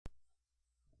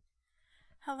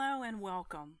Hello and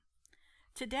welcome.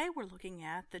 Today we're looking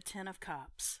at the Ten of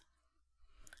Cups.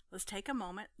 Let's take a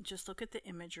moment and just look at the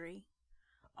imagery.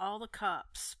 All the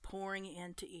cups pouring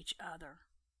into each other.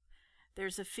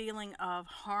 There's a feeling of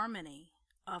harmony,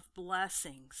 of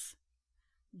blessings,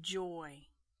 joy.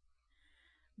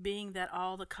 Being that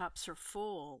all the cups are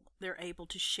full, they're able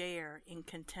to share in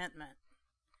contentment.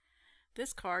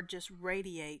 This card just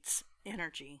radiates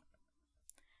energy.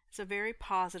 It's a very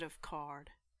positive card.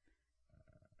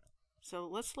 So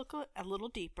let's look a little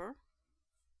deeper.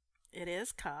 It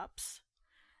is cups,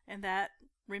 and that,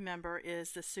 remember,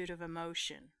 is the suit of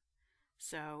emotion.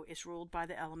 So it's ruled by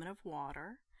the element of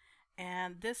water,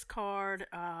 and this card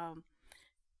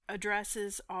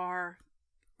addresses our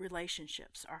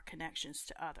relationships, our connections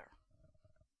to other.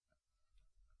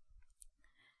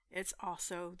 It's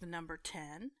also the number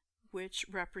 10, which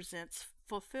represents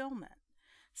fulfillment.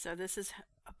 So this is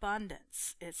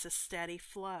abundance. It's a steady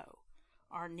flow.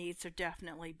 Our needs are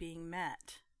definitely being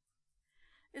met.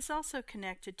 It's also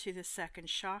connected to the second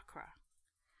chakra.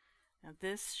 Now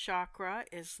this chakra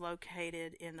is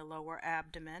located in the lower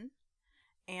abdomen,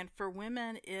 and for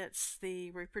women it's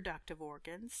the reproductive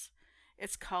organs.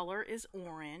 Its color is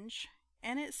orange,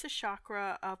 and it's the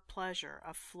chakra of pleasure,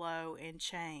 of flow and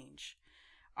change.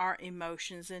 Our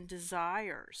emotions and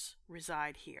desires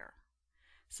reside here.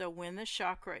 So when the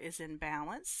chakra is in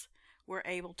balance, we're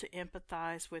able to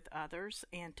empathize with others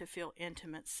and to feel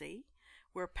intimacy.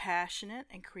 We're passionate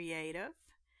and creative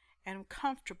and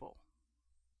comfortable.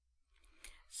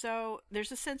 So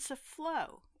there's a sense of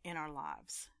flow in our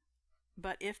lives.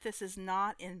 But if this is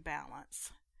not in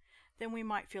balance, then we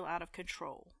might feel out of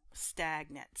control,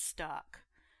 stagnant, stuck.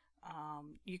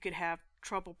 You could have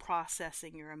trouble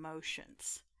processing your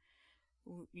emotions.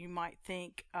 You might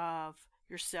think of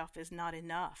yourself as not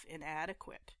enough,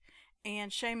 inadequate.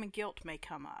 And shame and guilt may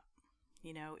come up.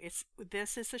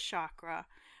 This is a chakra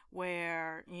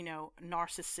where,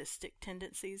 narcissistic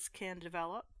tendencies can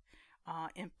develop,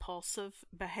 impulsive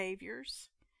behaviors,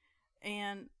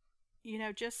 and,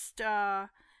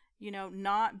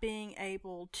 not being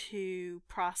able to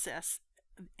process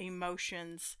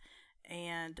emotions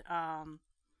and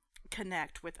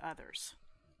connect with others.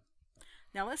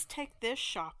 Now let's take this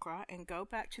chakra and go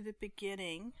back to the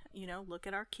beginning. Look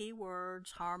at our key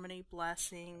words: harmony,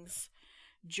 blessings,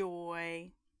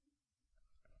 joy.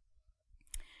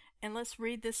 And let's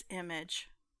read this image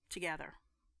together.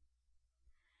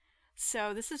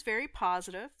 So this is very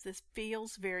positive. This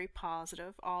feels very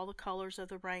positive. All the colors of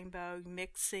the rainbow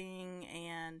mixing,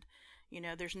 and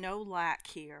there's no lack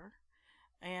here.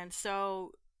 And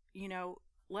so,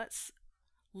 let's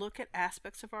look at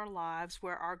aspects of our lives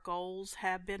where our goals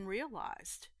have been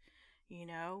realized,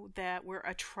 that we're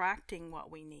attracting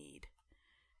what we need,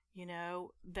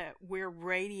 that we're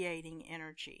radiating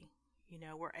energy,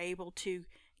 we're able to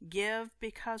give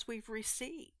because we've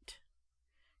received,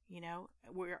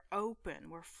 we're open,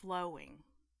 we're flowing.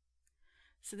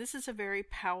 So this is a very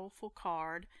powerful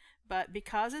card, but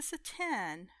because it's a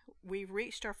 10, we've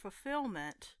reached our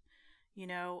fulfillment,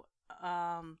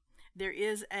 there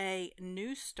is a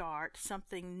new start.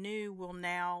 Something new will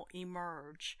now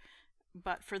emerge.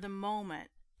 But for the moment,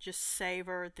 just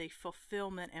savor the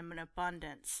fulfillment and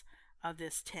abundance of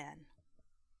this 10.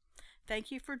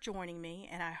 Thank you for joining me,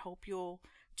 and I hope you'll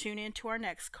tune in to our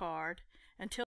next card. Until